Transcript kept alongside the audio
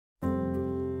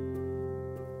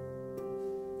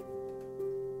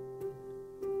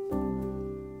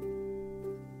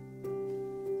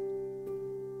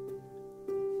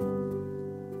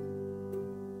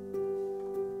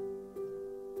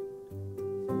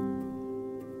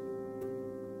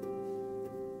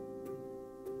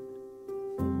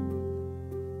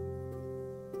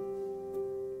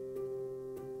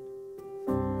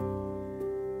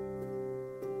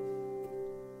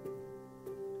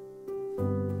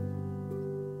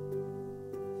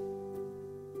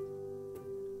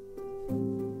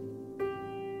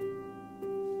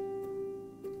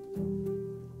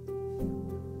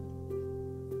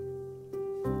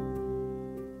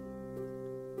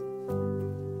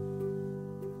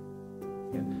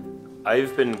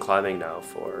I've been climbing now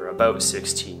for about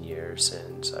 16 years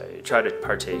and I try to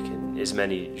partake in as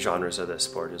many genres of the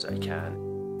sport as I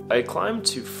can. I climb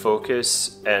to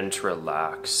focus and to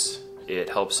relax. It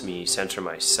helps me center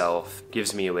myself,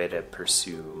 gives me a way to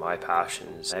pursue my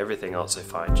passions. Everything else I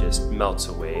find just melts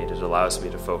away. It allows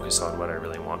me to focus on what I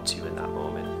really want to in that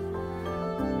moment.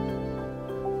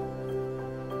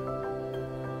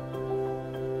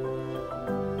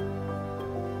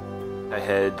 I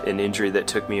had an injury that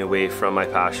took me away from my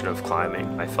passion of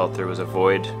climbing. I felt there was a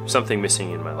void, something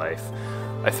missing in my life.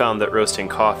 I found that roasting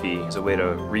coffee is a way to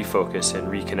refocus and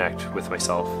reconnect with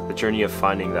myself. The journey of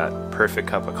finding that perfect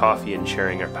cup of coffee and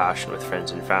sharing our passion with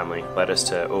friends and family led us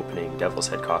to opening Devil's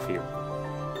Head Coffee.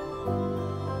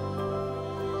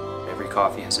 Every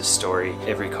coffee has a story.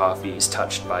 Every coffee is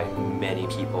touched by many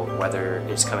people, whether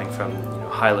it's coming from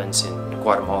highlands in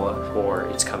Guatemala or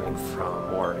it's coming from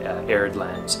more arid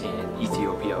lands in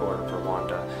Ethiopia or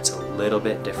Rwanda. It's a little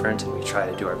bit different and we try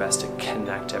to do our best to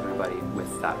connect everybody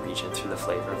with that region through the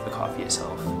flavor of the coffee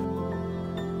itself.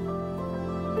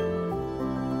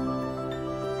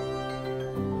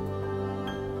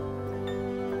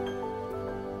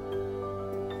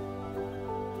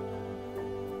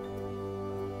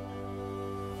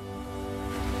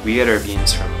 We get our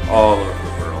beans from all over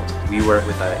the world. We work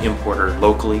with an importer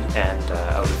locally and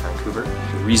out of Vancouver.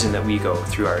 The reason that we go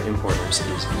through our importers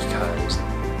is because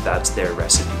that's their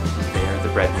recipe. They're the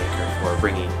bread maker for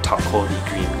bringing top quality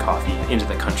green coffee into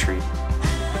the country.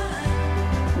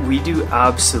 We do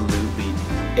absolutely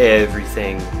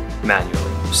everything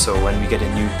manually. So when we get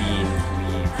a new bean,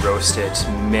 we roast it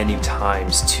many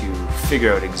times to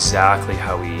figure out exactly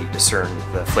how we discern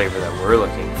the flavor that we're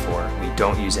looking for. We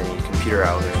don't use any computer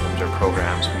algorithms or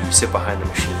programs. We sit behind the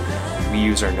machine. We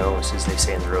use our nose, as they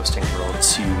say in the roasting world,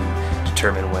 to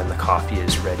determine when the coffee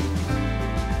is ready.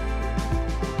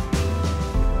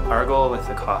 Our goal with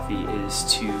the coffee is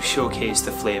to showcase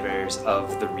the flavors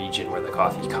of the region where the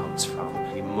coffee comes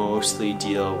from. We mostly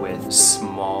deal with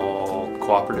small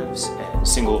cooperatives and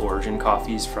single origin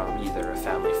coffees from either a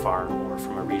family farm or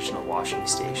from a regional washing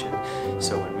station.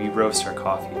 So when we roast our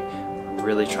coffee, we're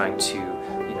really trying to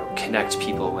connect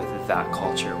people with that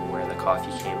culture where the coffee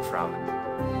came from.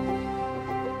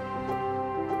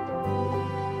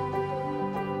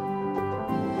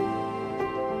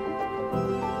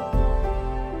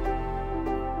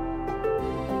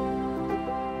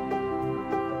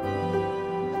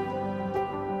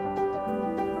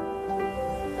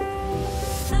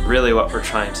 Really what we're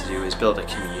trying to do is build a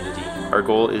community. Our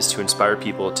goal is to inspire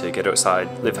people to get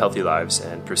outside, live healthy lives,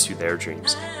 and pursue their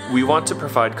dreams. We want to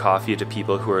provide coffee to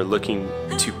people who are looking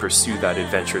to pursue that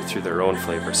adventure through their own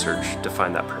flavor search to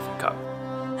find that perfect cup.